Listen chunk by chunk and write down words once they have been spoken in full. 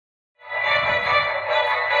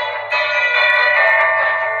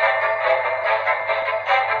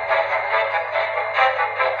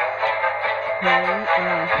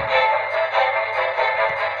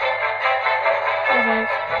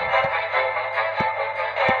thanks.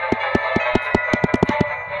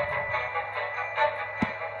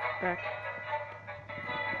 Back.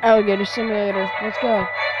 Alligator Simulator. Let's go.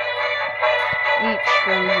 Beach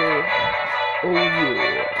frenzy. Oh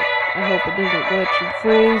yeah. I hope it doesn't glitch and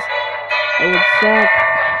freeze. It would suck.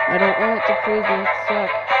 I don't want it to freeze and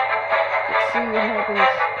suck. Let's see what happens.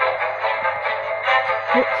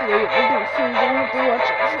 Hopefully it doesn't freeze. I'll have to watch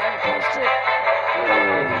it before I post it.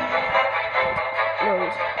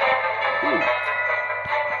 Nose. Ooh.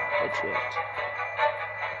 Legit.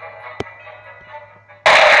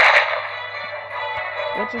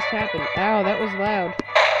 What just happened? Ow, that was loud.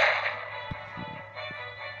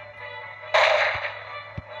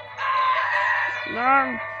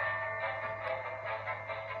 No.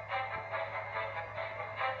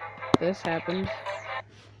 This happened.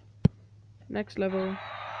 Next level.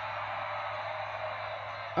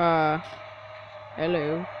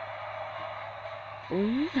 Hello.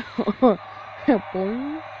 Boing.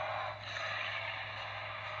 Boing.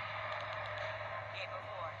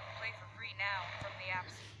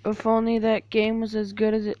 If only that game was as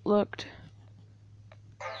good as it looked.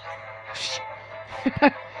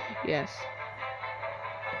 Yes.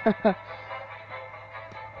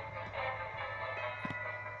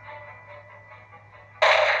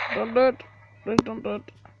 Don't do it. Please don't do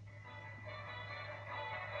it.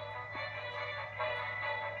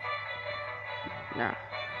 Nah.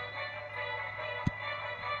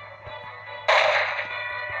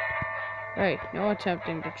 Hey, no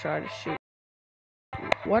attempting to try to shoot.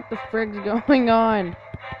 What the frig's going on?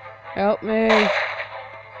 Help me.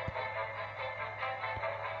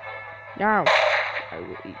 Now. I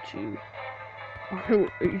will eat you. I will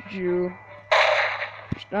eat you.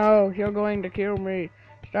 No, you're going to kill me.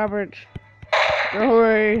 Stop it. Go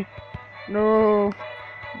away. No.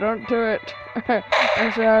 Don't do it.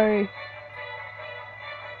 I'm sorry.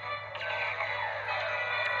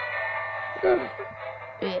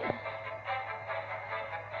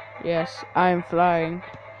 Yes, I'm flying.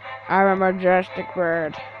 I'm a majestic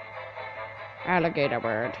bird. Alligator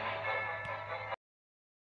bird.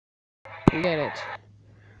 You get it.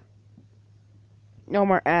 No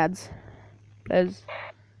more ads. There's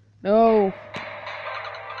no.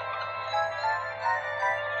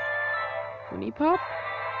 Winnie Pop?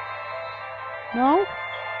 No?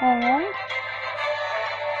 Aww.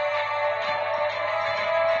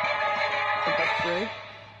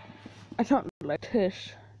 I don't like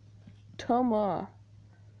Tish. Toma.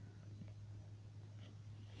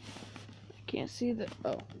 I can't see the.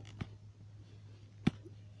 Oh.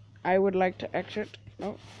 I would like to exit.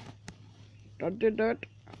 No. Don't do that.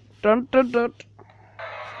 Don't do that.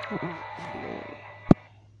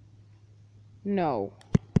 No.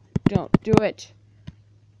 Don't do it.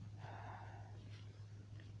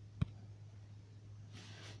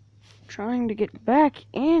 Trying to get back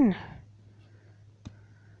in.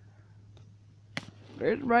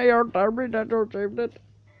 It's my own army that don't save it.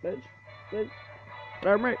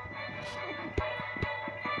 Damn it.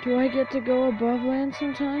 Do I get to go above land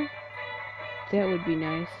sometime? That would be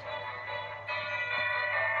nice.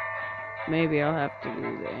 Maybe I'll have to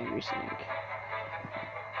do the angry snake.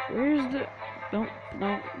 Where's the... Don't.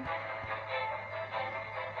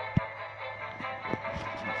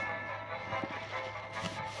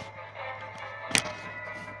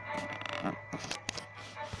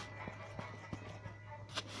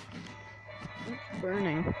 It's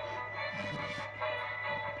burning.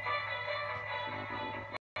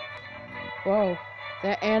 Whoa,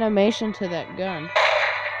 that animation to that gun.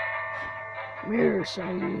 Mirror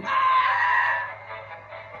sight.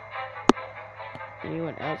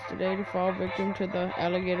 Anyone else today to fall victim to the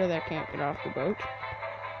alligator that can't get off the boat?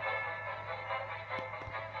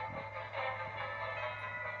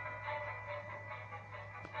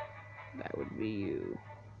 That would be you.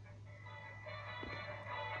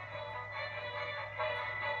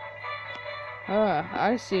 Ah,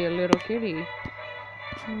 I see a little kitty.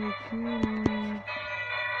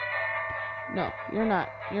 No, you're not.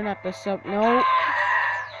 You're not the sub. No.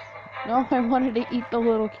 No, I wanted to eat the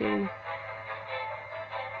little kitty.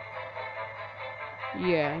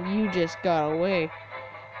 Yeah, you just got away.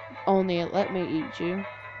 Only it let me eat you.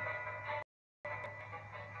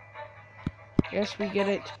 Guess we get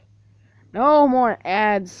it. No more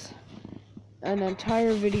ads. An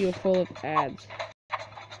entire video full of ads.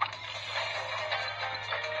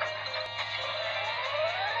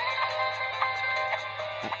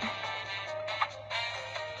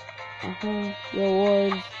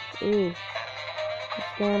 Rewards. Ooh.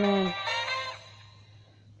 What's going on?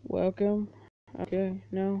 Welcome. Okay,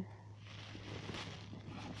 no.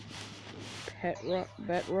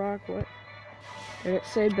 Bedrock, what? Did it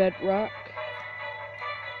say bedrock?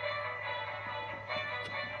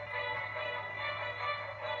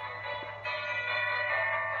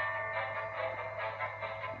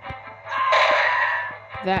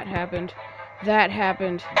 That happened. That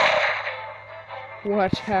happened.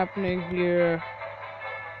 What's happening here?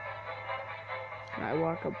 Can I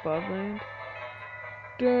walk above land?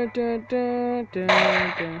 Dun, dun, dun, dun,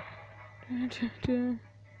 dun. Dun, dun,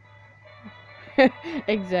 dun.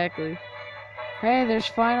 Exactly. Hey, there's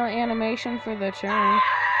final animation for the turn.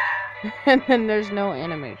 And then there's no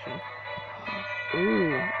animation.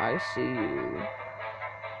 Ooh, I see you.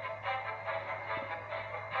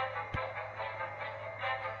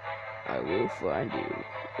 I will find you,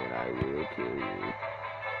 and I will kill you.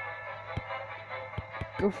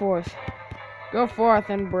 Go forth. Go forth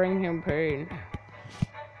and bring him pain.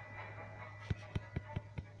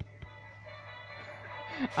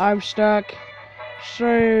 I'm stuck.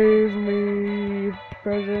 Save me,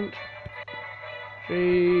 present.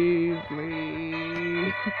 Save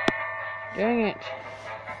me. Dang it.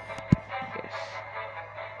 Yes.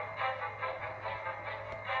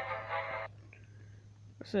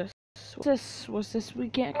 What's this? What's this? What's this? We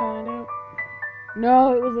can't find out.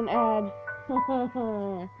 No, it was an ad.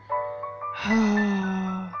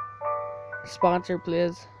 Sponsor,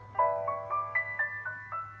 please.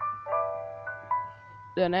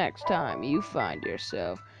 The next time you find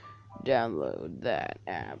yourself, download that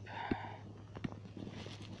app.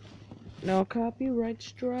 No copyright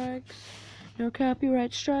strikes. No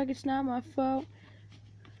copyright strike. It's not my fault.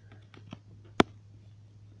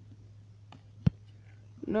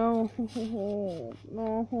 No.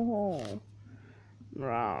 No.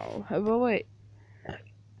 No. But wait.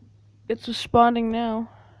 It's responding now.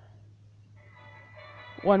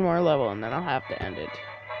 One more level and then I'll have to end it.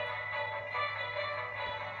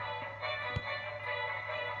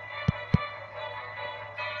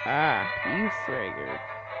 Ah, you frigger.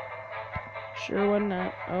 Sure wasn't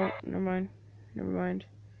that. Oh, never mind. Never mind.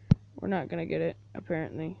 We're not gonna get it,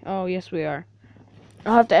 apparently. Oh, yes we are.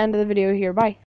 I'll have to end the video here. Bye.